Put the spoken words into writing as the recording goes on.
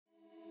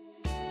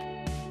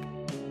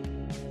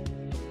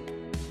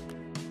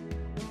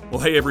Well,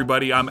 hey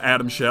everybody, I'm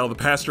Adam Shell, the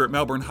pastor at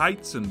Melbourne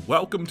Heights, and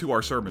welcome to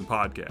our sermon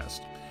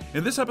podcast.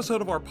 In this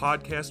episode of our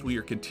podcast, we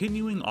are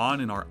continuing on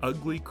in our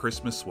Ugly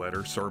Christmas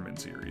Sweater sermon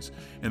series.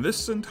 And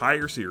this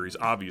entire series,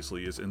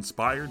 obviously, is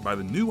inspired by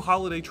the new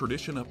holiday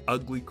tradition of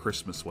ugly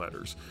Christmas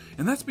sweaters.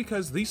 And that's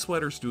because these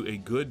sweaters do a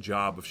good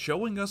job of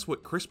showing us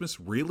what Christmas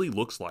really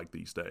looks like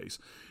these days.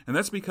 And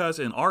that's because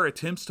in our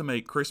attempts to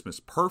make Christmas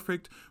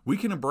perfect, we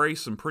can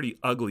embrace some pretty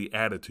ugly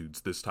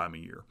attitudes this time of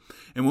year.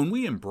 And when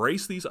we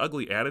embrace these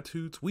ugly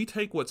attitudes, we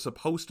take what's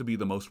supposed to be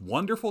the most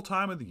wonderful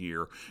time of the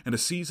year and a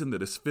season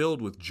that is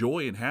filled with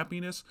joy and happiness,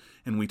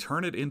 and we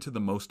turn it into the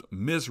most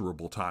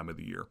miserable time of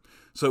the year.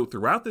 So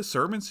throughout this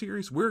sermon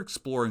series, we're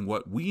exploring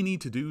what we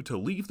need to do to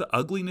leave the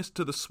ugliness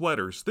to the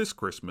sweaters this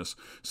Christmas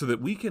so that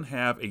we can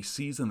have a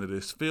season that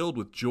is filled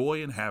with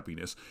joy and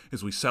happiness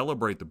as we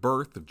celebrate the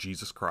birth of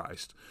Jesus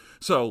Christ.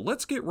 So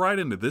let's get right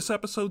into this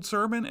episode's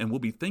sermon, and we'll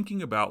be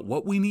thinking about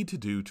what we need to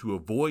do to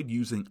avoid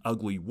using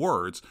ugly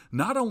words,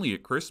 not only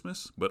at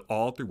Christmas, but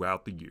all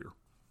throughout the year.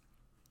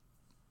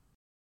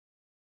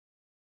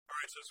 All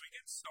right, so as we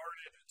get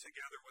started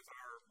together with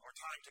our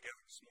time together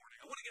this morning,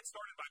 I want to get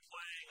started by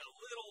playing a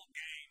little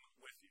game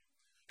with you.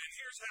 And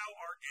here's how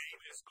our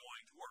game is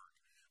going to work.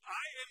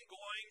 I am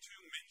going to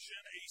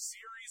mention a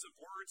series of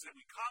words that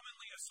we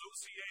commonly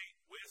associate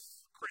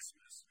with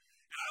Christmas.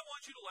 And I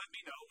want you to let me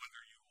know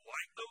whether you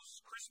like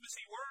those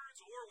Christmassy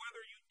words or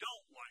whether you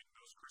don't like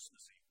those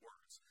Christmassy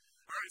words.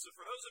 All right, so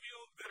for those of you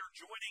that are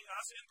joining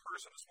us in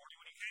person this morning,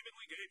 when you came in,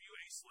 we gave you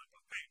a slip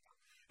of paper.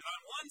 And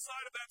on one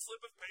side of that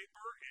slip of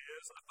paper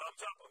is a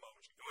thumbs up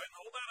emoji. Go ahead and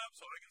hold that up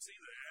so I can see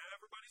that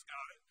everybody's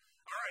got it.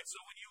 All right,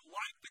 so when you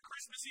like the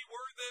Christmassy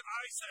word that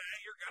I say,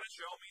 you're going to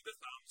show me the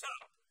thumbs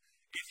up.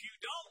 If you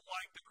don't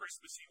like the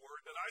Christmassy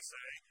word that I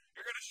say,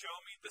 you're going to show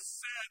me the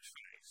sad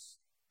face.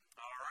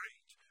 All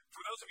right. For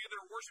those of you that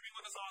are worshiping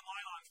with us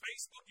online on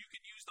Facebook, you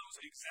can use those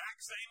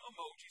exact same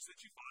emojis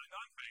that you find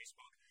on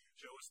Facebook.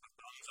 Show us the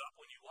thumbs up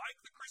when you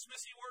like the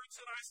Christmassy words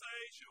that I say.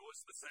 Show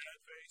us the sad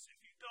face if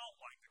you don't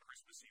like the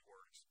Christmassy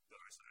words that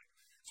I say.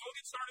 So we'll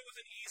get started with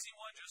an easy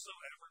one just so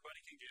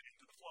everybody can get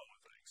into the flow of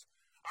things.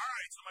 All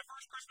right, so my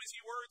first Christmassy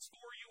words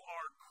for you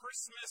are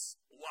Christmas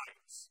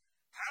lights.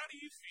 How do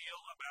you feel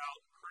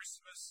about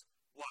Christmas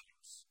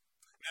lights?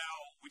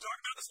 Now, we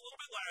talked about this a little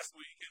bit last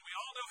week, and we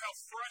all know how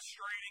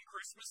frustrating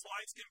Christmas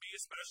lights can be,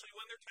 especially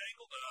when they're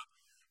tangled up.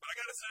 But I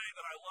got to say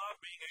that I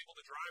love being able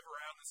to drive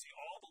around and see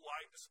all the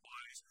light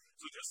displays.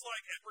 So just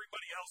like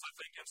everybody else, I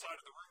think,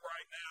 inside of the room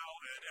right now,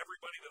 and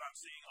everybody that I'm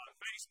seeing on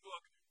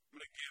Facebook, I'm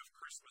going to give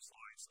Christmas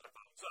lights a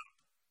thumbs up.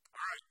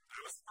 All right,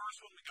 that was the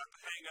first one. We got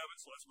the hang of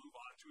it, so let's move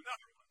on to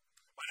another one.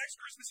 My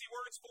next Christmassy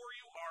words for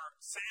you are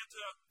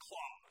Santa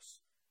Claus.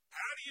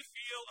 How do you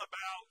feel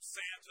about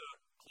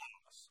Santa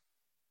Claus?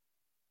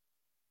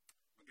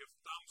 Give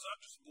a thumbs up,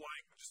 just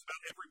like just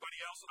about everybody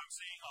else that I'm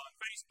seeing on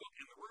Facebook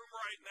in the room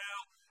right now.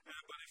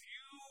 But if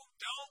you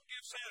don't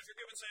give Santa, if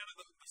you're giving Santa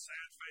the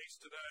sad face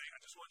today,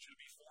 I just want you to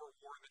be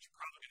forewarned that you're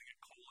probably going to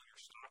get coal in your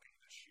stocking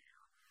this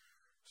year.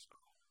 So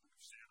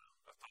give Santa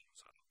a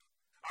thumbs up.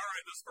 All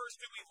right, those first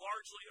two we've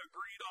largely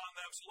agreed on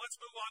them, so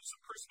let's move on to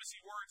some Christmassy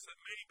words that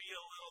may be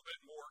a little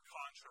bit more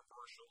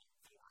controversial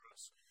for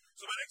us.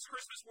 So my next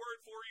Christmas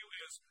word for you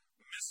is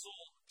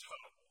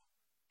mistletoe.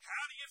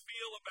 How do you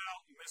feel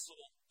about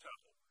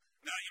mistletoe?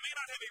 Now, you may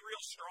not have a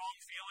real strong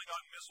feeling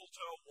on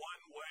mistletoe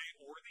one way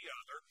or the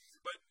other,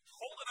 but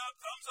hold it up,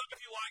 thumbs up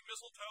if you like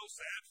mistletoe,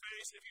 sad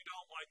face if you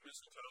don't like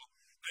mistletoe.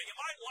 Now, you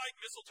might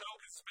like mistletoe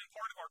because it's been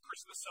part of our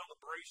Christmas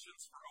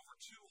celebrations for over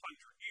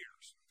 200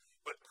 years.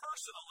 But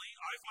personally,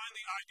 I find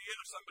the idea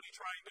of somebody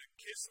trying to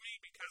kiss me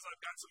because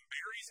I've got some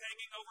berries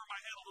hanging over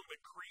my head a little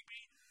bit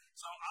creepy,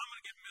 so I'm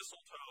going to give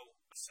mistletoe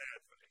a sad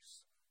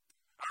face.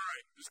 All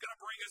right, this is going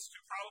to bring us to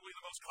probably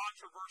the most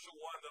controversial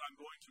one that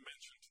I'm going to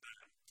mention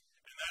today.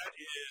 And that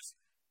is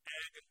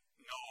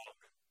eggnog.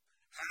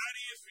 How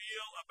do you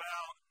feel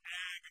about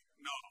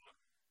eggnog?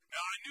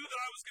 Now, I knew that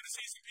I was going to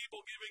see some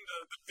people giving the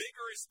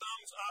vigorous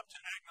thumbs up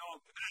to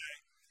eggnog today,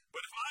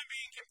 but if I'm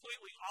being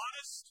completely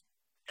honest,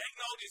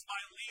 eggnog is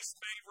my least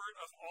favorite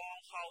of all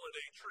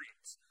holiday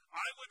treats.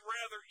 I would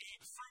rather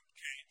eat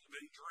fruitcake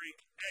than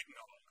drink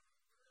eggnog.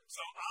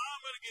 So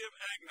I'm going to give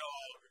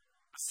eggnog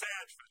a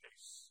sad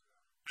face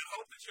and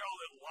hope that y'all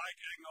that like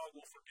eggnog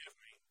will forgive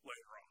me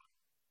later on.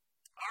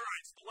 All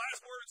right, so the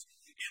last words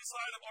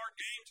inside of our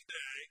game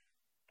today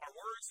are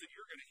words that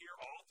you're going to hear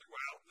all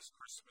throughout this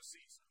Christmas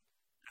season,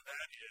 and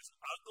that is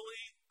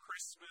ugly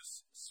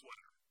Christmas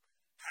sweater.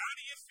 How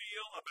do you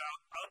feel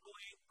about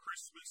ugly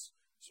Christmas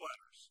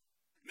sweaters?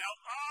 Now,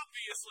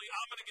 obviously,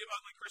 I'm going to give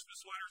ugly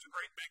Christmas sweaters a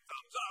great big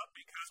thumbs up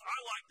because I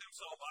like them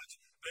so much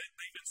that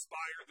they've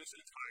inspired this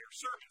entire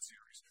sermon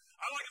series.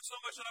 I like them so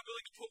much that I'm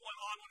willing to put one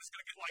on when it's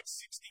going to get like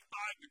 65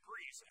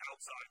 degrees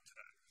outside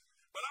today.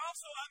 But I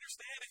also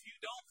understand if you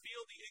don't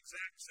feel the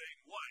exact same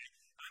way.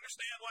 I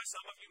understand why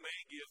some of you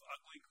may give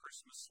ugly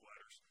Christmas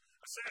sweaters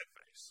a sad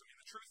face. I mean,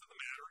 the truth of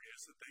the matter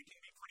is that they can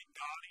be pretty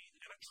gaudy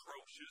and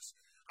atrocious.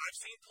 I've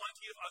seen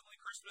plenty of ugly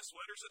Christmas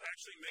sweaters that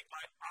actually make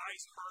my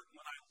eyes hurt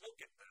when I look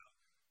at them.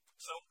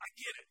 So I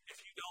get it if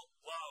you don't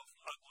love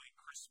ugly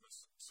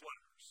Christmas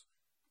sweaters.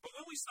 But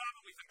when we stop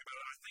and we think about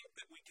it, I think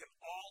that we can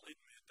all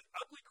admit that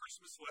ugly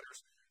Christmas sweaters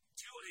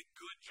do a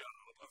good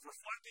job of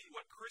reflecting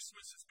what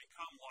Christmas has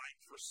become like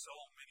for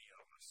so many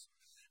of us.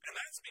 And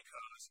that's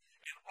because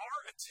in our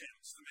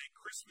attempts to make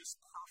Christmas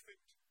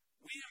perfect,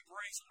 we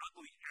embrace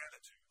ugly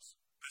attitudes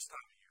this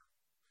time of year.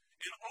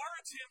 In our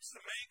attempts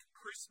to make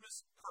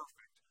Christmas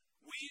perfect,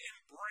 we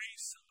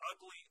embrace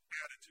ugly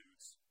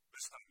attitudes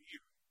this time of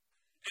year.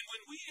 And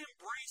when we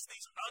embrace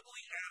these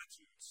ugly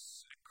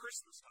attitudes at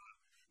Christmas time,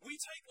 we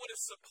take what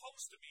is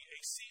supposed to be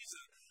a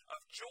season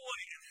of joy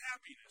and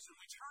happiness and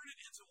we turn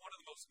it into one of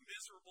the most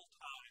miserable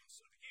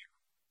times of the year.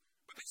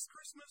 But this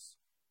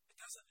Christmas, it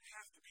doesn't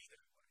have to be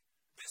that way.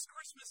 This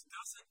Christmas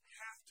doesn't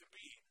have to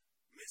be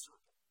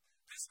miserable.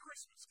 This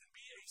Christmas can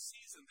be a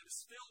season that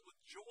is filled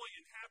with joy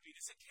and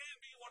happiness. It can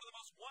be one of the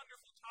most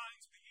wonderful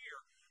times of the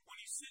year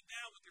when you sit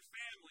down with your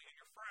family and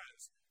your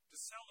friends to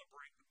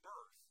celebrate the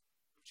birth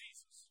of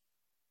Jesus.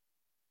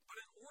 But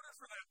in order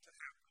for that to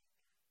happen,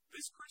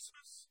 this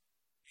Christmas,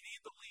 you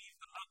need to leave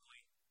the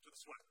ugly to the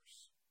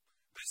sweaters.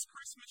 This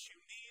Christmas, you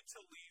need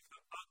to leave the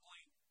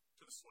ugly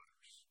to the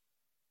sweaters.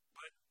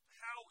 But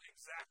how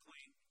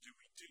exactly do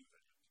we do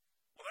that?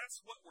 Well, that's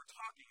what we're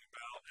talking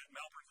about at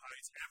Melbourne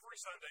Heights every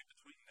Sunday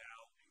between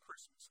now and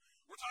Christmas.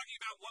 We're talking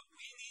about what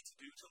we need to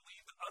do to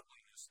leave the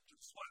ugliness to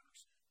the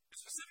sweaters. And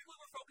specifically,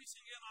 we're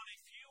focusing in on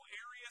a few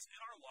areas in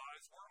our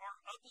lives where our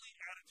ugly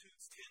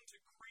attitudes tend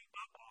to creep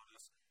up on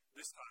us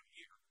this time of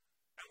year.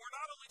 And we're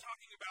not only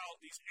talking about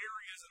these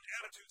areas and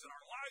attitudes in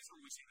our lives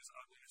where we see this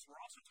ugliness,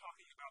 we're also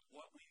talking about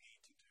what we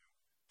need to do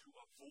to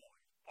avoid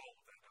all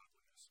of that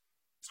ugliness.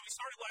 So we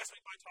started last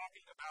week by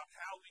talking about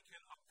how we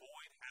can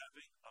avoid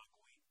having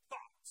ugly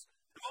thoughts.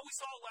 And what we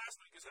saw last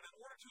week is that in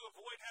order to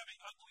avoid having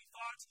ugly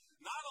thoughts,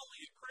 not only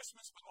at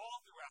Christmas but all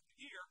throughout the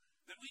year,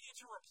 that we need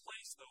to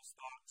replace those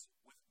thoughts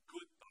with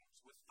good thoughts,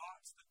 with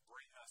thoughts that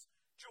bring us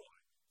joy.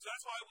 So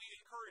that's why we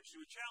encourage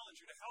you and challenge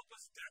you to help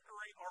us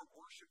decorate our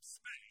worship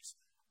space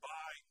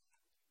by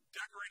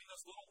decorating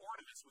those little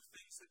ornaments with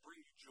things that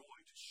bring you joy,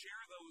 to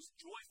share those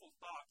joyful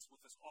thoughts with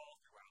us all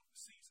throughout the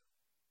season.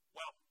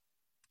 Well,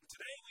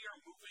 today we are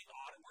moving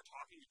on and we're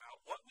talking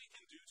about what we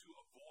can do to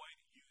avoid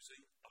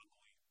using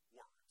ugly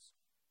words.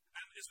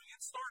 And as we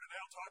get started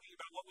out talking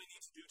about what we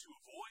need to do to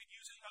avoid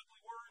using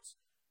ugly words,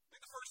 I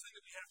think the first thing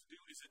that we have to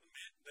do is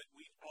admit that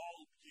we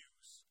all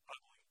use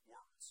ugly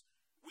words.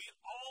 We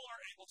all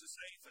are able to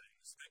say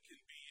things that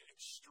can be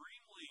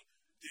extremely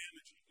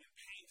damaging and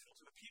painful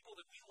to the people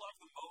that we love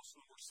the most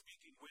when we're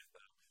speaking with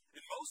them.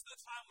 And most of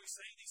the time we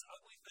say these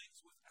ugly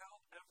things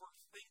without ever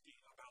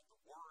thinking about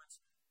the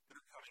words that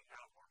are coming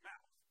out of our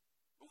mouth.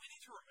 But we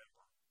need to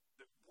remember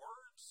that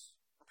words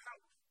are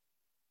powerful.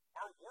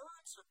 Our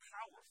words are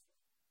powerful.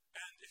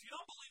 And if you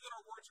don't believe that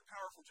our words are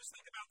powerful, just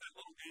think about that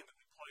little game that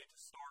we played to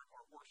start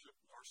our worship,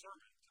 our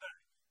sermon today.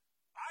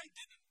 I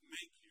didn't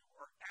make you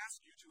or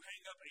ask you to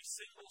hang up a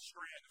single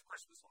strand of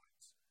Christmas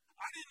lights.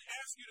 I didn't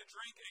ask you to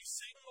drink a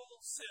single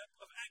sip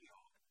of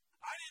eggnog.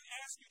 I didn't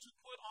ask you to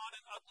put on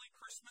an ugly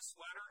Christmas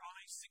sweater on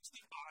a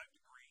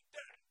 65-degree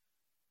day.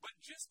 But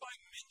just by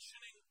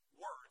mentioning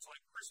words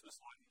like Christmas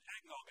light and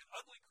eggnog and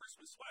ugly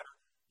Christmas sweater,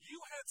 you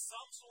had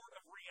some sort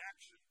of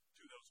reaction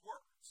to those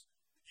words.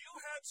 You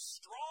had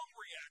strong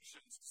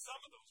reactions to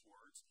some of those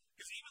words,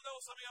 because even though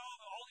some of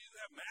y'all, all of you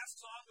have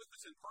masks on with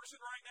us in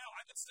person right now,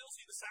 I could still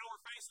see the sour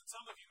face that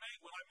some of you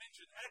made when I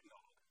mentioned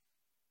eggnog.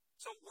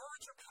 So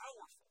words are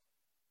powerful.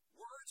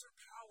 Words are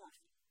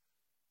powerful.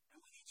 And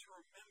we need to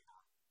remember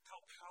how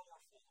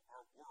powerful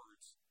our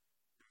words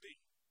can be.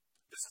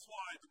 This is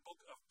why the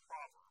book of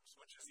Proverbs,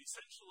 which is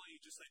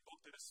essentially just a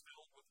book that is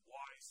filled with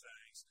wise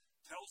sayings,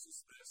 tells us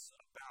this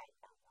about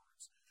our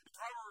words. In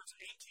Proverbs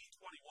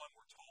 18:21,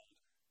 we're told,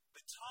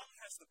 "The tongue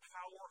has the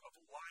power of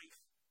life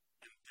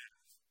and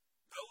death.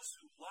 Those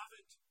who love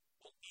it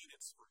will eat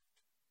its fruit."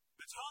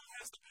 The tongue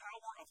has the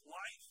power of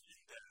life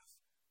and death.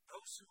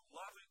 Those who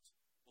love it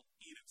will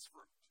eat its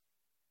fruit.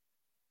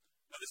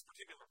 Now, this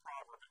particular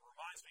proverb, it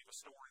reminds me of a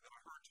story that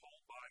I heard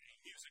told by a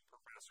music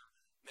professor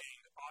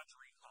named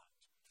Audrey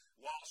Hunt.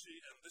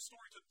 And this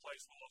story took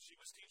place while she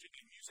was teaching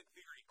a music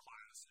theory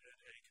class at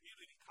a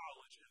community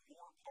college in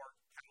Moore Park,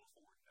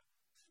 California.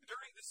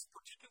 During this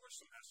particular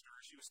semester,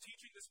 she was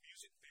teaching this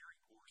music theory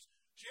course.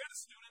 She had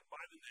a student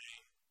by the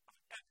name of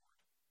Edward.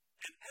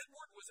 And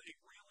Edward was a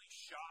really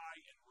shy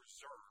and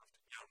reserved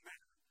young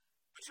man.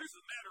 The truth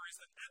of the matter is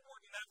that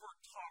Edward never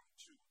talked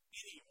to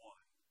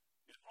anyone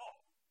at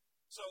all.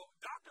 So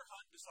Dr.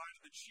 Hunt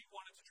decided that she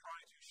wanted to try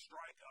to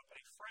strike up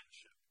a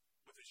friendship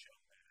with this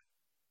young man.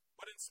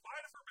 But in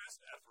spite of her best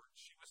efforts,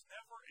 she was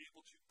never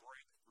able to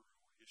break through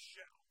his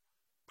shell.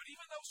 But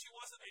even though she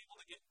wasn't able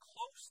to get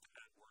close to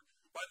Edward,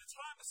 by the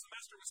time the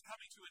semester was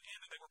coming to an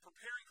end and they were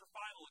preparing for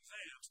final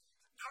exams,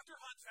 Dr.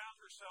 Hunt found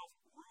herself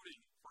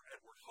rooting for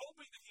Edward,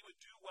 hoping that he would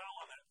do well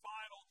on that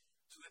final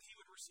so that he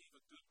would receive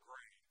a good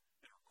grade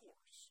in her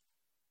course.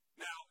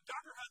 Now,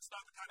 Dr. Hunt's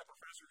not the kind of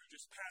professor who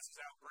just passes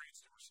out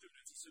grades to her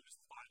students as soon as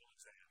the final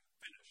exam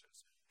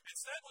finishes.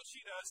 Instead, what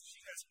she does is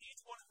she has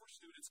each one of her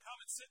students come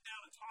and sit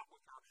down and talk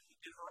with her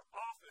in her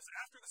office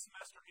after the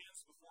semester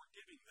ends before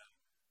giving them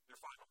their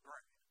final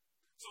grade.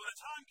 So the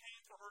time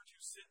came for her to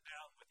sit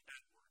down with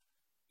Edward.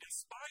 In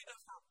spite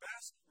of her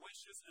best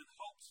wishes and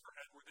hopes for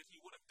Edward that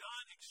he would have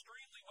done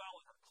extremely well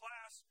in her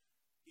class,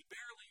 he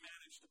barely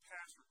managed to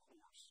pass her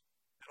course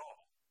at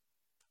all.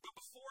 But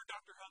before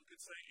Dr. Hunt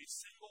could say a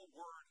single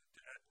word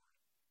to Edward,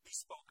 he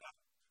spoke up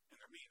in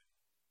their meeting.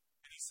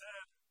 And he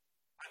said,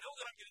 I know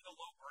that I'm getting a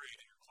low grade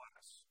in your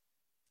class.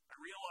 I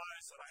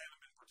realize that I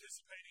haven't been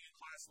participating in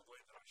class the way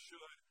that I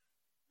should,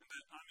 and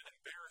that I'm an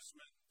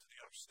embarrassment to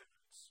the other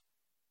students.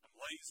 I'm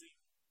lazy,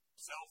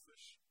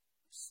 selfish,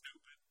 I'm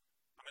stupid.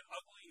 I'm an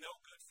ugly,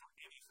 no good for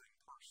anything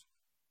person.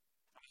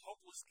 I'm a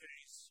hopeless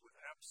case with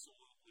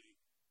absolutely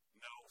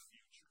no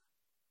future.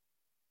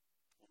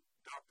 Well,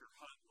 Dr.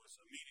 Hunt was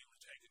immediately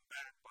taken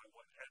back by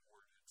what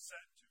Edward had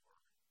said to her.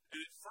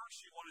 And at first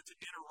she wanted to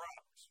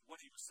interrupt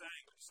what he was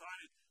saying, but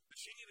decided that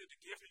she needed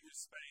to give him his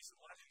space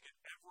and let him get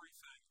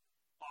everything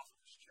off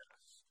of his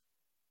chest.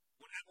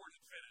 When Edward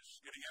had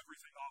finished getting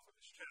everything off of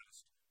his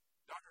chest,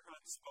 Dr.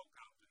 Hunt spoke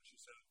up and she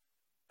said,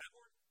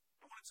 Edward,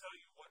 I want to tell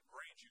you what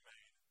grade you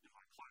made in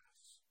my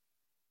class.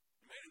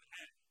 You made an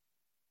A.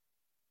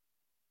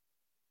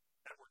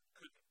 Edward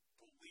couldn't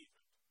believe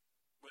it,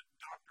 but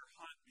Dr.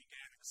 Hunt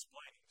began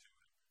explaining to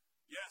him,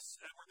 yes,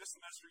 Edward, this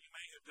semester you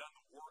may have done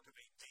the work of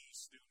a D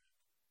student,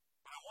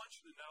 but I want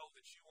you to know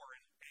that you are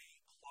an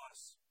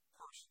A-plus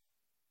person.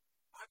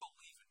 I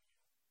believe in you,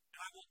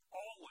 and I will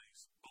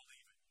always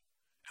believe in you.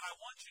 And I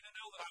want you to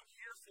know that I'm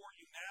here for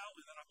you now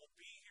and that I will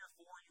be here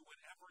for you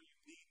whenever you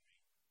need me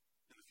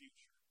in the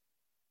future.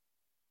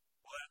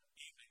 Well, that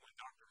evening when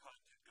Dr.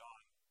 Hunt had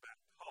gone back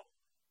home,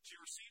 she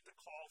received a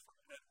call from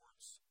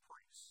Edward's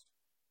priest.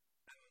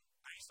 And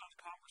based on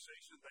the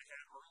conversation they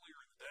had earlier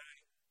in the day,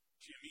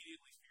 she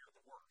immediately feared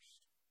the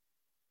worst.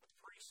 But the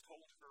priest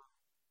told her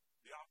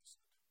the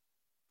opposite.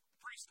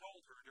 The priest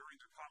told her during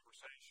their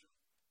conversation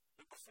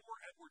that before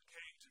Edward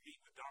came to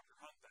meet with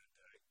Dr. Hunt that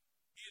day,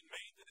 he had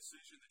made the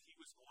decision that he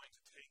was going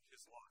to take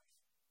his life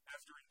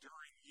after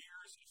enduring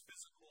years of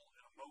physical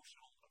and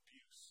emotional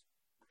abuse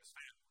from his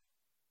family.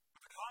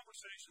 But the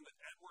conversation that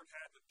Edward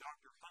had with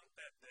Dr. Hunt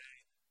that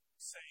day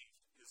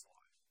saved his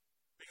life.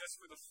 Because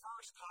for the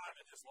first time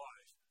in his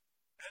life,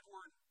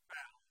 Edward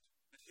found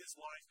that his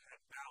life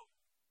had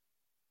value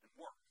and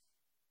worth.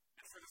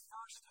 And for the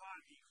first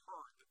time, he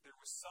heard that there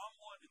was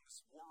someone in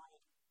this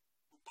world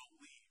who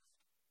believed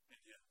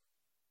in him.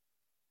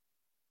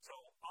 So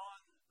on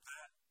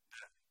that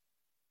day,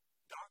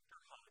 Dr.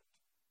 Hunt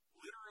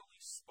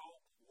literally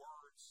spoke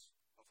words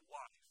of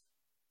life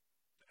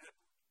to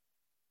Edward.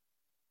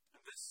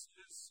 And this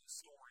is a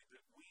story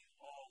that we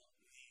all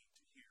need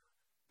to hear,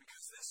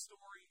 because this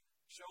story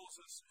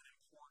shows us an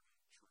important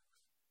truth.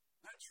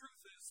 And that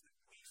truth is that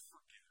we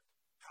forget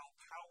how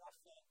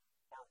powerful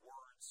our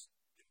words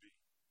can be.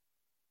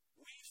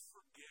 We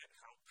forget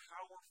how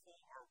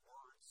powerful our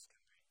words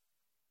can be.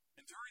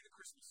 And during the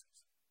Christmas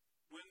season,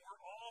 when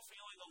we're all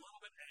feeling a little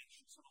bit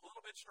anxious and a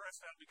little bit stressed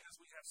out because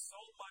we have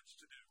so much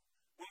to do,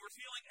 when we're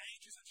feeling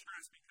anxious and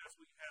stressed because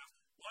we have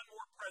one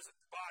more present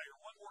to buy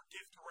or one more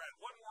gift to wrap,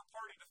 one more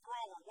party to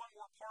throw or one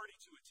more party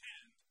to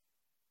attend,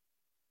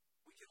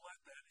 we can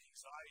let that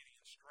anxiety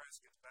and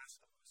stress get the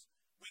best of us.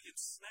 We can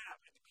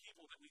snap at the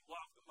people that we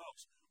love the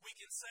most. We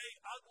can say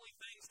ugly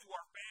things to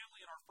our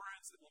family and our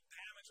friends that will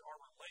damage our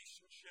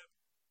relationship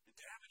and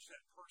damage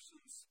that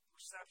person's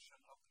perception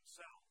of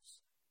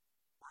themselves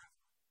forever.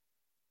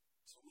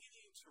 So we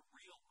need to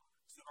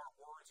realize that our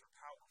words are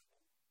powerful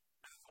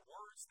and that the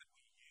words that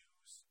we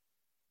use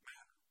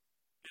matter.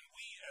 And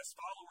we, as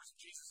followers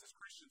of Jesus, as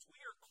Christians, we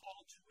are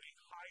called to a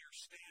higher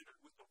standard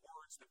with the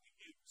words that we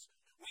use.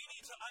 We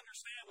need to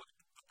understand what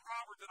the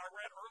proverb that I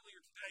read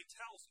earlier today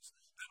tells us,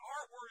 that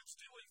our words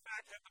do in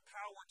fact have the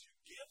power to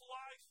give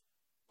life,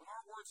 but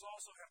our words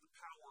also have the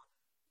power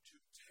to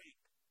take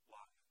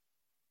life.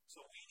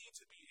 So we need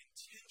to be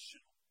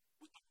intentional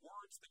with the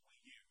words that we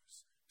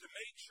use to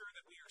make sure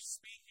that we are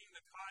speaking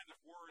the kind of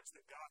words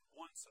that God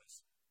wants us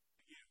to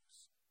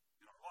use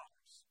in our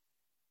lives.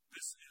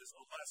 This is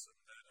a lesson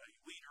that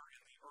a leader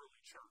in the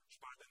early church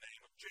by the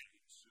name of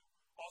James, who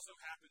also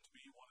happened to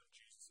be one of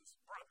Jesus'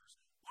 brothers,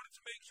 wanted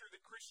to make sure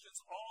that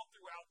Christians all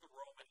throughout the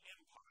Roman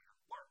Empire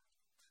learned.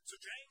 So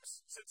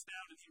James sits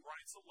down and he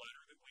writes a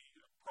letter that we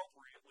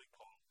appropriately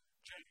call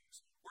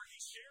James, where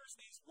he shares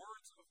these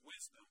words of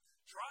wisdom,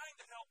 trying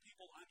to help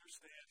people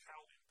understand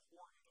how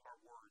important our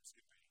words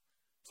can be.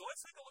 So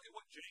let's take a look at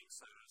what James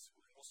says.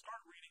 We'll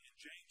start reading in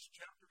James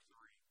chapter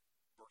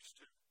 3, verse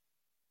 2.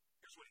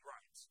 Here's what he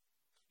writes.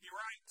 He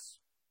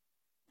writes,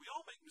 we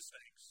all make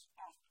mistakes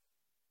often,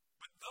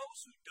 but those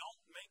who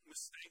don't make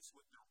mistakes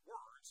with their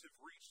words have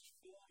reached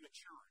full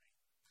maturity.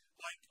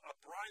 Like a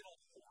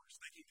bridled horse,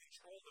 they can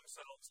control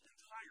themselves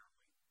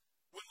entirely.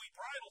 When we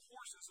bridle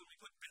horses and we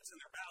put bits in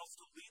their mouths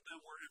to lead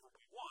them wherever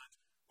we want,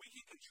 we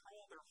can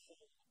control their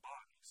whole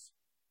bodies.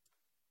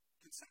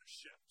 Consider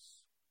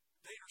ships.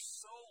 They are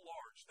so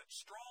large that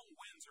strong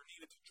winds are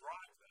needed to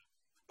drive them.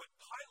 But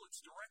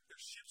pilots direct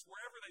their ships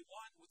wherever they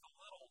want with a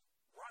little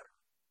rudder.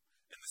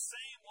 In the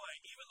same way,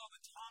 even though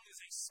the tongue is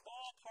a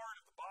small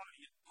part of the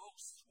body, it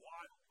boasts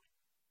wildly.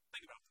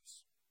 Think about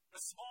this.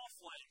 A small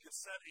flame can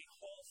set a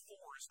whole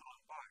forest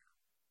on fire.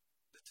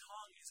 The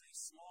tongue is a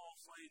small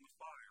flame of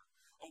fire,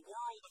 a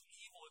world of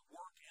evil at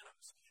work in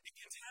us. It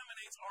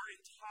contaminates our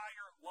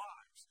entire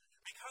lives.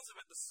 Because of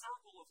it, the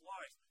circle of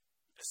life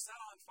is set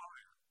on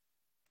fire.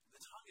 The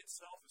tongue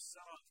itself is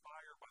set on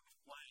fire by the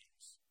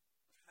flames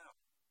of hell.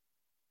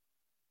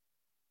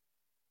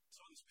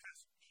 So in this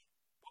passage,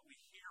 what we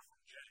hear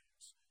from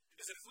James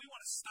is that if we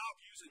want to stop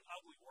using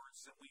ugly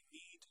words, then we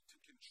need to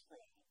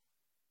control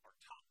our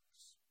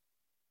tongues.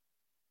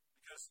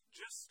 Because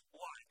just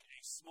like a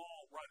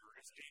small rudder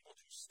is able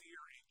to steer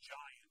a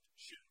giant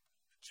ship,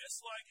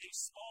 just like a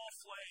small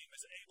flame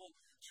is able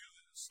to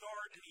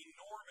start an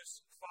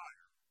enormous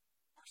fire,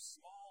 our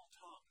small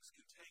tongues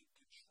can take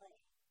control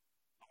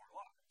of our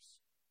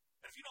lives.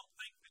 And if you don't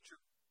think that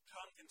your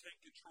tongue can take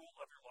control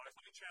of your life,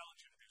 let me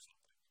challenge you to do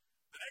something.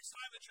 The next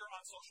time that you're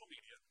on social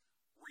media,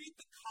 read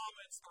the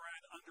comments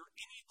thread under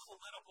any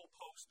political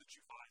post that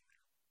you find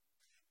there.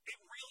 It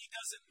really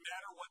doesn't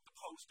matter what the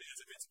post is.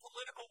 If it's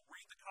political,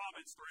 read the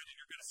comments thread and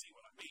you're going to see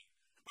what I mean.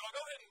 But I'll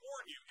go ahead and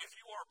warn you, if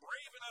you are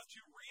brave enough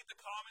to read the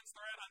comments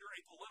thread under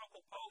a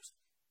political post,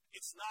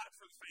 it's not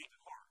for the faint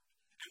of heart.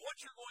 And what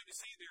you're going to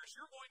see there is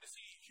you're going to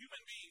see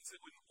human beings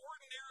that would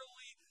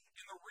ordinarily,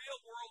 in the real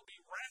world, be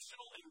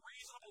rational and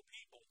reasonable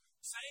people,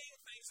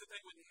 saying things that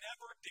they would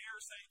never dare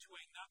say to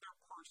another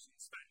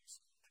person's face.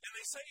 And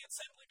they say it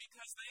simply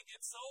because they get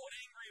so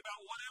angry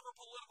about whatever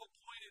political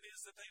point it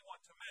is that they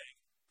want to make,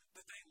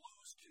 that they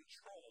lose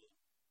control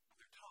of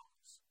their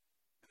tongues.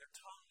 And their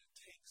tongue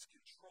takes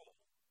control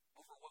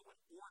over what would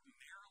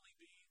ordinarily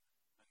be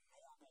a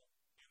normal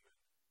human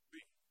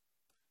being.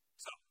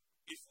 So,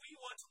 if we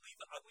want to leave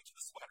the ugly to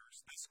the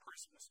sweaters this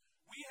Christmas,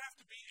 we have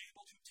to be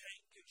able to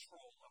take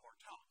control of our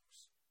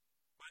tongues.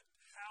 But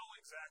how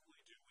exactly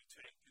do we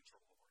take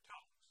control of our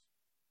tongues?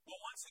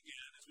 Well, once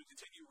again, as we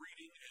continue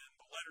reading in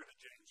the letter that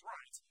James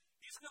writes,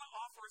 he's going to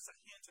offer us a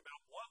hint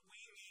about what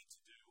we need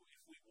to do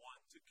if we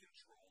want to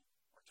control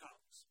our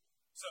tongues.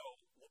 So,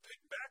 we'll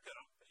pick back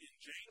up in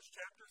James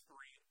chapter 3,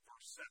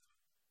 verse 7.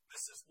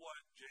 This is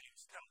what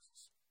James tells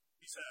us.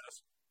 He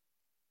says,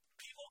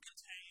 people can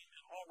tame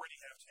and already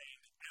have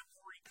tamed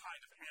every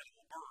kind of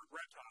animal, bird,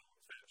 reptile, and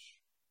fish.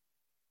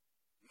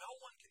 No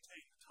one can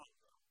tame the tongue,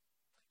 though.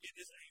 It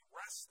is a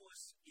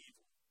restless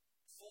evil,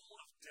 full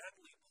of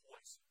deadly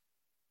poison.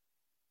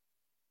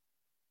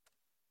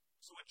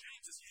 So what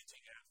James is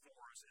hinting at for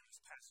us in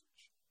this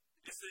passage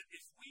is that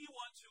if we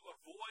want to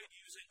avoid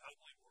using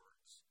ugly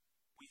words,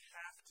 we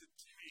have to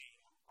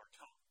tame our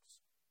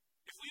tongues.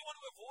 If we want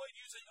to avoid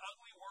using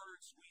ugly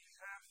words, we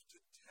have to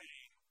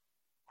tame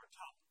our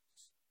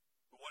tongues.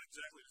 But what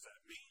exactly does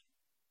that mean?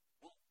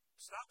 Well,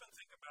 stop and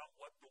think about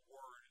what the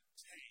word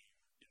tame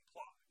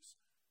implies.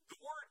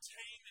 The word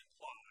tame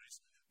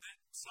implies that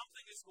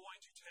something is going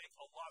to take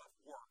a lot of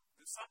work,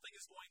 that something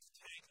is going to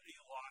take a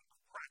lot of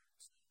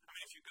practice. I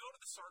mean, if you go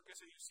to the circus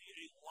and you see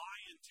a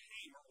lion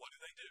tamer, what do?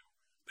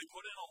 They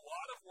put in a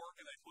lot of work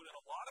and they put in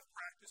a lot of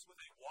practice with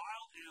a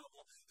wild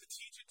animal to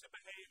teach it to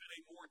behave in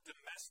a more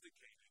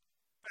domesticated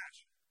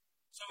fashion.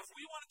 So if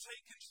we want to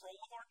take control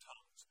of our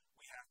tongues,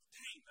 we have to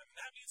tame them. And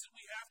that means that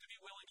we have to be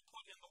willing to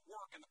put in the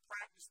work and the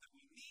practice that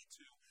we need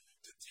to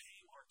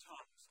tame our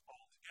tongues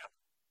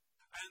altogether.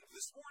 And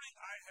this morning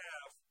I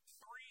have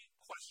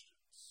 3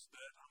 questions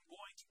that I'm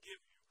going to give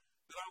you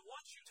that I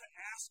want you to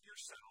ask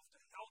yourself to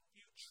help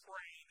you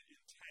train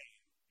and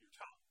tame your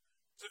tongue.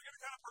 So if you're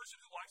the kind of person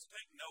who likes to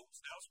take notes,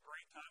 now's a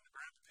great time to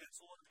grab a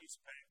pencil and a piece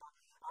of paper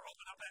or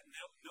open up that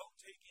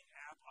note-taking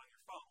app on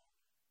your phone.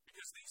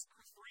 Because these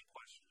 3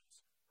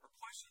 questions are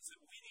questions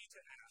that we need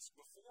to ask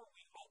before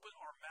we open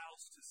our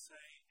mouths to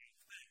say a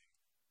thing,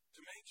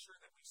 to make sure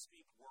that we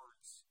speak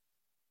words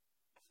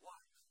of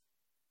life,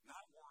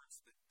 not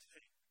words that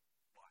take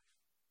life.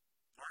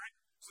 All right?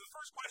 So the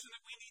first question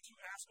that we need to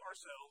ask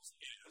ourselves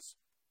is,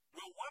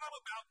 will what I'm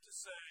about to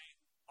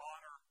say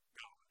honor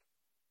God?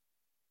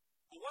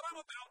 Will what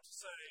I'm about to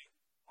say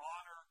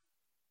honor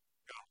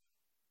God?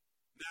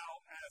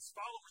 Now, as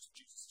followers of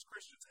Jesus, as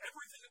Christians,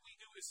 everything that we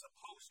do is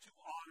supposed to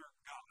honor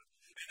God.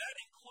 And that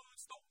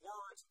includes the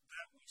words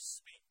that we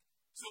speak.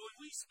 So when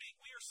we speak,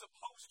 we are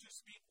supposed to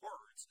speak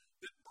words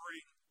that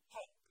bring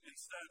hope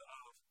instead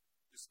of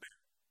despair.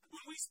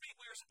 When we speak,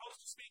 we are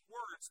supposed to speak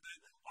words that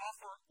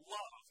offer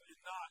love and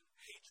not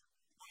hatred.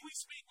 When we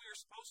speak, we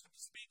are supposed to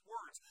speak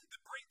words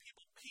that bring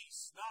people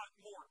peace, not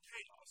more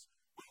chaos.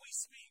 When we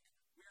speak,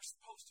 we are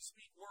supposed to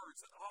speak words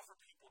that offer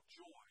people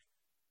joy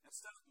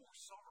instead of more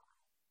sorrow.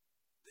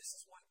 This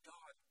is what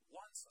God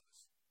wants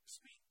us to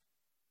speak.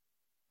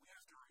 We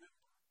have to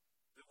remember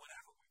that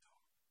whenever we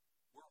talk,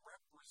 we're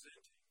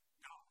representing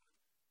God.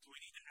 So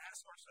we need to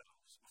ask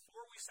ourselves,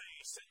 before we say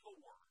a single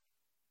word,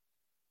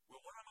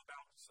 will what I'm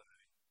about to say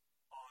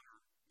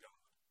honor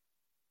God?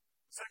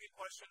 The second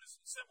question is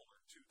similar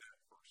to that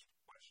first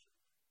question.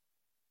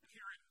 And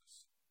here it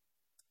is.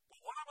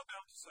 Will what I'm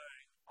about to say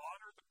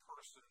honor the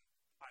person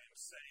I am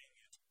saying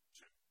it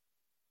to.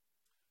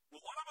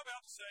 Well, what I'm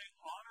about to say,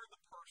 honor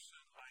the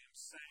person I am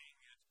saying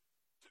it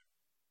to.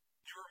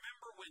 You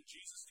remember when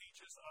Jesus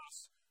teaches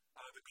us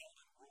the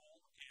golden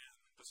rule in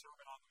the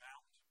Sermon on the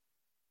Mount?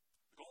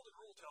 The golden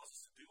rule tells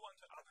us to do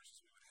unto others as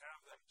we would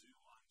have them do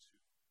unto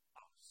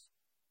us.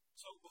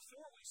 So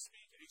before we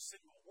speak a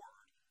single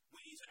word, we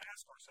need to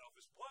ask ourselves,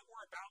 is what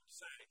we're about to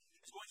say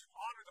is going to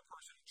honor the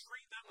person and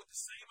treat them with the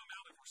same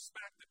amount of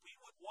respect that we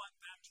would want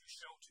them to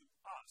show to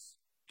us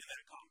in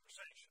that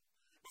conversation?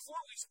 Before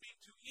we speak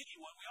to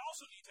anyone, we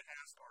also need to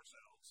ask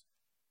ourselves,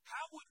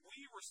 how would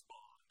we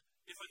respond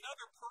if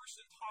another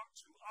person talked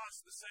to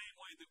us the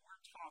same way that we're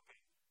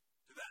talking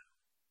to them?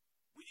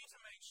 We need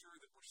to make sure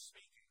that we're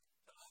speaking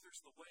to others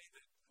the way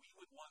that we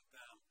would want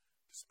them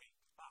to speak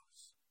to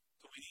us.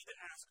 So we need to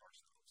ask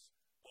ourselves,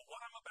 well,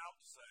 what I'm about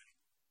to say,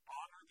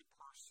 honor the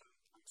person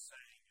I'm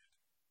saying it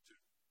to.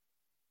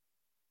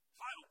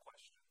 Final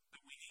question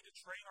that we need to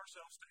train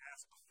ourselves to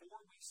ask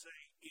before we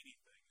say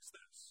anything is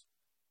this.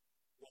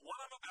 Will what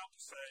I'm about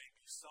to say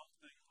be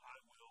something I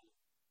will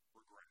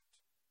regret?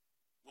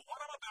 Will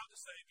what I'm about to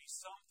say be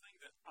something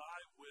that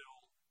I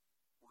will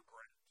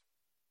regret?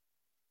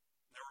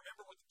 Now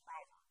remember what the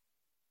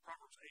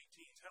Proverbs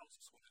 18 tells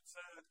us when it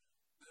said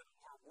that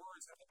our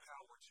words have the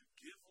power to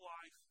give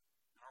life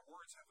and our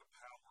words have the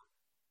power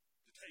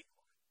to take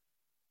life.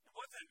 And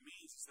what that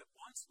means is that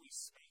once we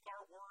speak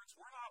our words,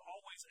 we're not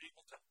always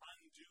able to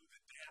undo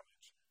the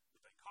damage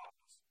that they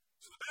cause.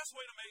 So the best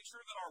way to make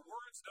sure that our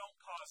words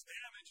don't cause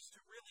damage is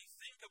to really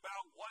think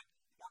about what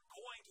we're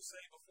going to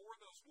say before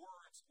those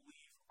words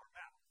leave our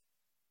mouth.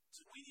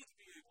 So we need to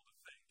be able to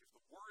think if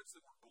the words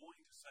that we're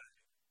going to say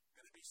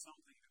are going to be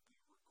something that we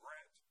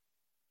regret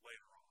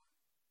later on.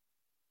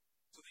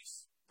 So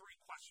these three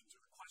questions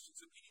are the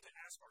questions that we need to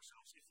ask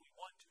ourselves if we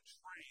want to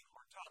train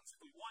our tongues,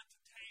 if we want to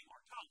tame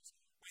our tongues.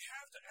 We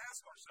have to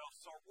ask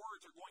ourselves if our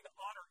words are going to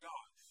honor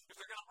God, if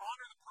they're going to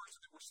honor the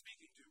person that we're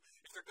speaking to,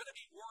 if they're going to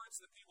be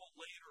words that we will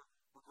later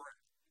regret.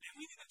 And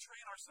we need to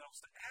train ourselves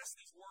to ask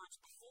these words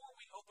before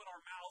we open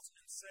our mouths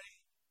and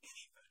say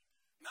anything.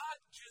 Not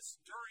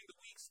just during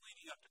the weeks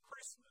leading up to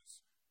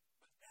Christmas,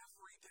 but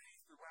every day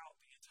throughout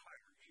the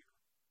entire year.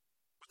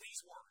 But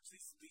these words,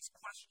 these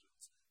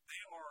questions,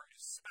 they are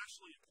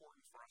especially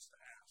important for us to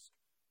ask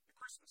at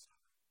Christmas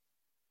time.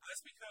 And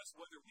that's because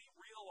whether we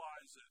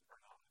realize it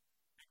or not,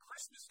 at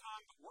Christmas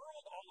time, the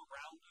world all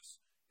around us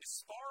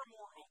is far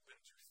more open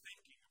to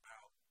thinking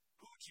about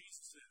who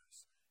Jesus is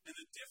and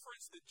the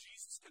difference that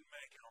Jesus can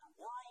make in our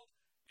world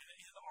and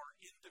in our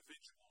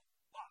individual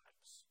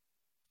lives.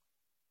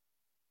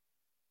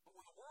 But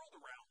when the world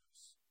around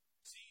us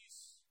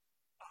sees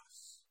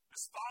us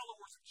as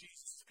followers of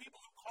Jesus, as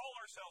people who call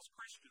ourselves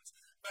Christians,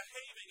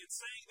 behaving and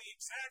saying the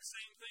exact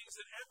same things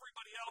that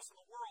everybody else in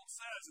the world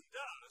says and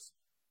does,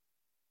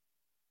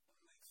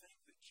 they think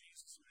that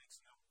Jesus makes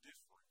no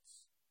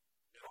difference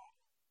at all.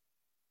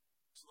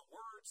 So the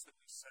words that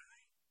we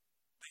say,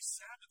 they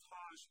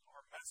sabotage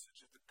our message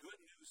of the good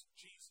news of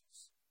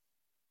Jesus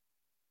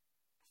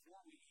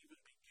before we even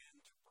begin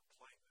to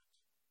proclaim it.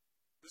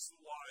 This is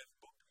the way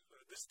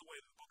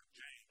the book of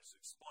James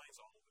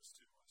explains all of this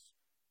to us.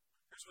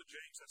 Here's what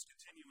James says,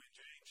 continuing in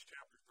James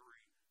chapter 3,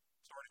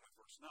 starting with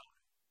verse 9.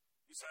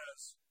 He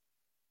says,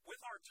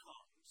 with our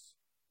tongues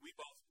we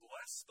both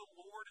bless the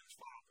Lord and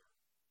Father,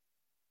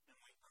 and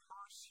we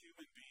curse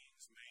human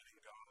beings made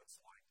in God's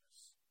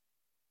likeness.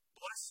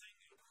 Blessing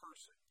and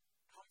cursing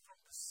come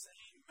from the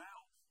same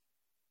mouth.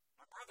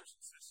 My brothers and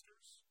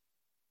sisters,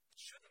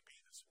 it shouldn't be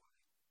this way.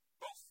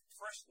 Both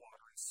fresh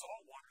water and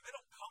salt water, they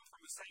don't come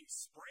from the same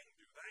spring,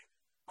 do they?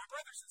 My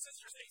brothers and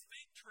sisters, can a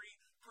fig tree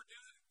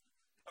produce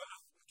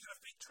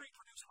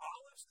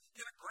olives?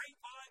 Can a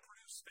grapevine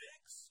produce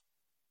figs?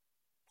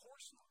 Of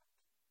course not.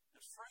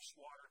 And fresh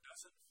water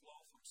doesn't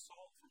flow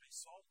from a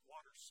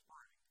saltwater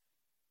spring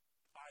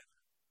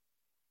either.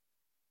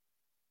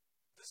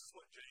 This is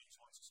what James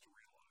wants us to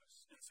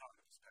realize inside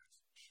of this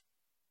passage,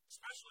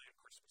 especially at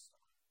Christmas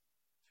time.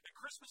 At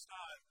Christmas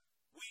time,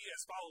 we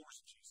as followers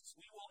of Jesus,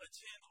 we will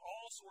attend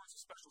all sorts of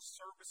special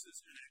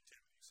services and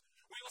activities.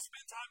 We will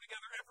spend time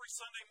together every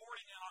Sunday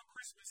morning and on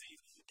Christmas Eve,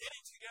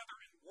 getting together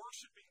and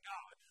worshiping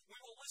God. We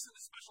will listen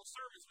to special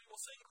sermons. We will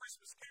sing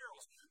Christmas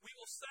carols. We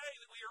will say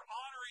that we are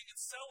honoring and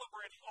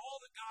celebrating all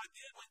that God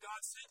did when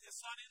God sent His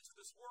Son into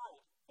this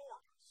world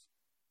for us.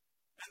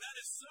 And then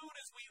as soon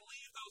as we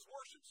leave those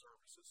worship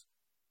services,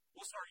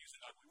 we'll start using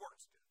ugly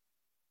words again.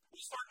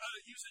 We'll start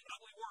using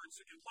ugly words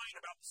to complain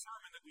about the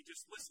sermon that we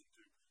just listened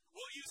to.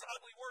 We'll use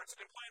ugly words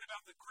to complain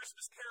about the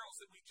Christmas carols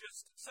that we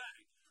just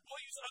sang. We'll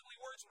use ugly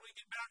words when we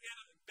get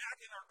back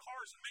in our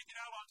cars and make it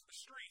out onto the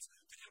streets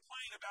to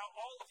complain about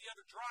all of the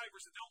other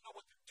drivers that don't know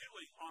what they're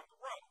doing on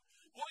the road.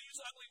 We'll use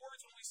ugly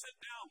words when we sit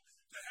down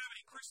to have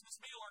a Christmas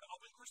meal or to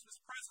open Christmas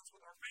presents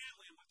with our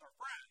family and with our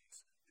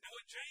friends. And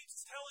what James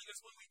is telling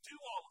us when we do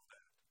all of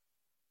that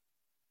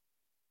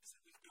is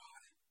that we've got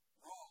it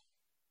wrong.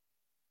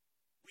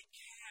 We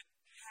can't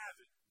have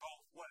it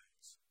both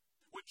ways.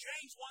 What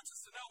James wants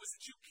us to know is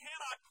that you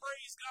cannot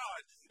praise God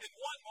in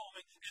one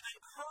moment and then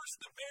curse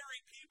the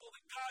very people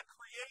that God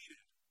created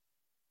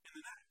and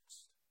the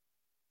next.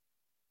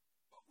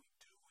 But we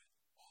do it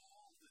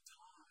all the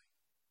time.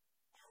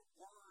 Our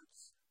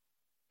words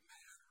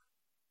matter.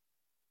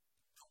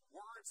 The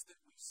words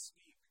that we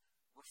speak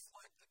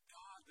reflect the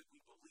God that we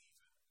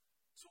believe in.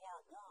 So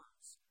our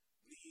words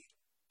need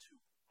to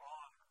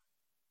honor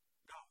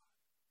God.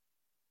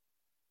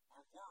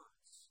 Our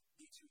words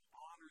need to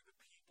honor the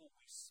people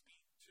we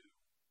speak to.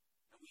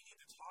 And we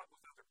need to talk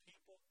with other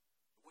people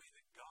the way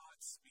that God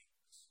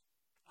speaks to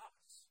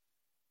us.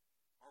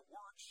 Our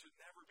words should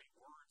never be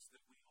words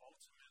that we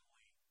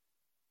ultimately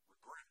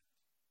regret,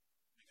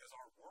 because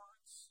our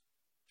words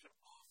should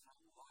offer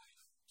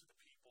life to the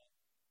people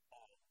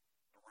all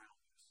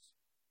around us.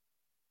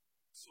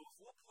 So if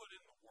we'll put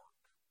in the work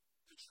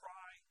to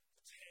try to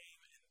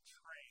tame and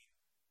train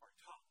our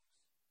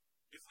tongues,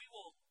 if we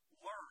will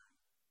learn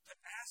to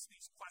ask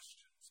these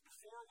questions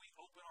before we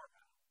open our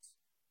mouths,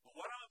 will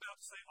what I'm about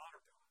to say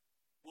honor God?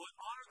 Will it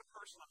honor the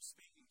person I'm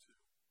speaking to?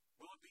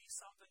 Will it be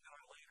something that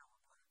I later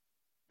regret?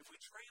 If we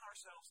train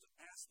ourselves to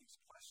ask these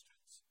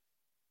questions,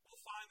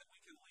 we'll find that we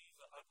can leave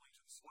the ugly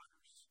to the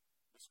sweaters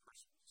this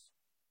Christmas.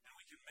 And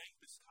we can make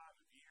this time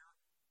of year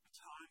a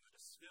time that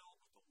is filled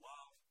with the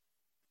love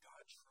that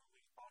God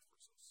truly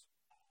offers us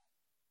all.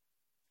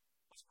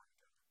 Let's pray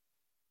together.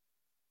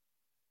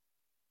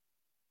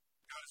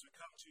 God, as we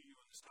come to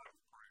you in this time of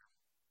prayer,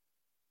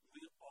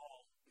 we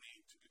all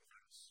need to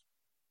confess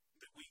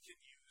that we can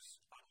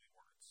use ugly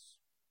words.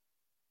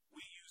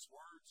 We use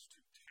words to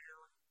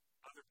tear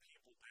other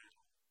people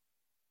down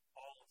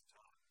all of the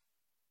time.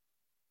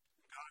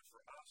 And God,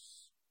 for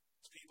us,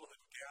 as people who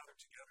gather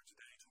together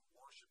today to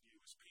worship you,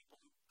 as people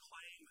who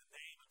claim the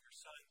name of your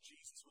Son,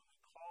 Jesus, when we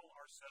call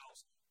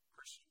ourselves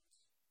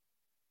Christians,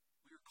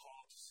 we are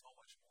called to so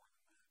much more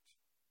than that.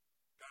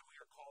 God, we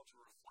are called to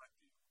reflect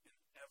you in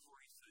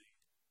everything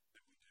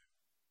that we do.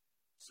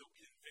 So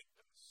convict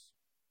us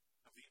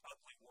of the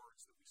ugly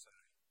words that we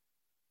say.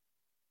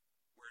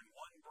 Where in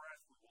one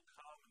breath we will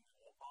come and we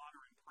will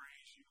honor and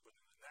praise you, but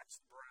in the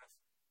next breath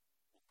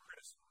we'll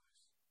criticize,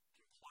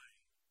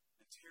 complain,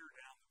 and tear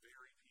down the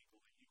very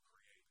people that you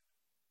created.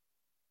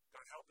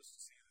 God, help us to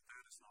see that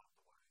that is not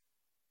the way.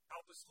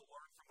 Help us to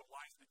learn from the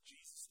life that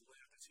Jesus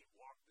lived as he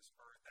walked this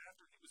earth.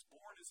 After he was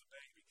born as a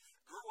baby,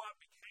 grew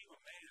up, became a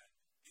man,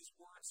 his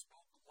words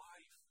spoke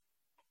life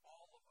to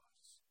all of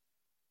us.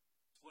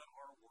 To let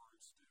our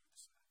words do the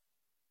same.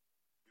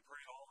 We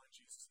pray it all in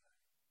Jesus' name.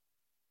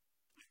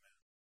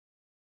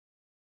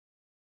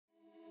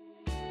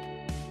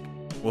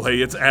 Well,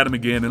 hey, it's Adam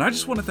again, and I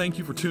just want to thank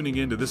you for tuning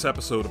in to this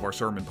episode of our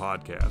sermon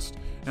podcast.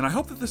 And I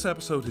hope that this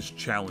episode has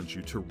challenged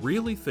you to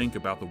really think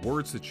about the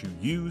words that you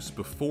use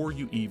before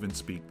you even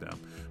speak them,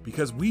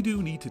 because we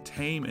do need to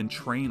tame and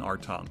train our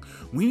tongue.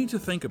 We need to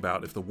think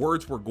about if the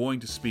words we're going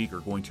to speak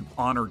are going to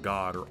honor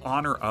God or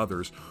honor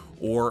others,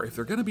 or if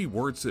they're going to be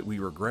words that we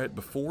regret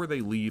before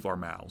they leave our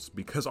mouths,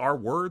 because our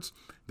words,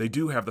 they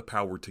do have the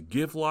power to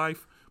give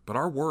life, but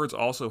our words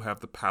also have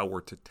the power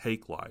to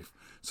take life.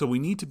 So we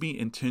need to be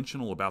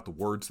intentional about the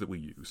words that we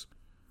use.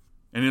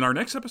 And in our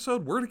next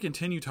episode, we're going to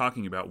continue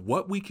talking about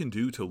what we can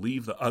do to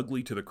leave the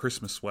ugly to the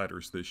Christmas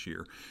sweaters this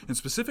year. And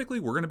specifically,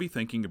 we're going to be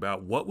thinking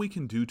about what we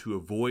can do to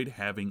avoid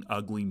having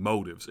ugly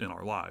motives in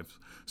our lives.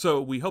 So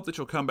we hope that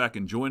you'll come back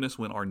and join us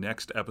when our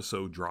next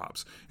episode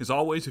drops. As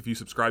always, if you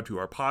subscribe to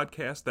our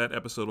podcast, that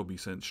episode will be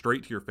sent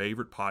straight to your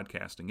favorite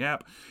podcasting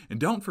app. And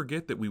don't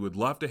forget that we would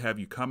love to have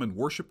you come and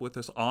worship with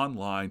us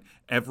online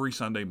every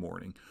Sunday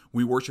morning.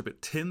 We worship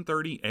at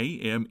 10:30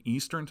 a.m.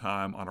 Eastern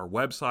Time on our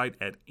website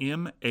at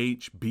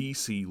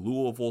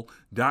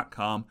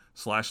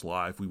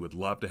mhbclouisville.com/live. We would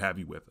love to have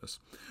you with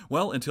us.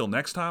 Well, until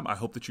next time, I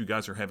hope that you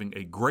guys are having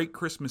a great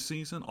Christmas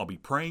season. I'll be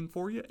praying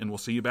for you, and we'll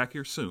see you back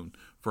here soon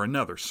for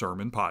another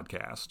sermon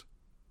podcast.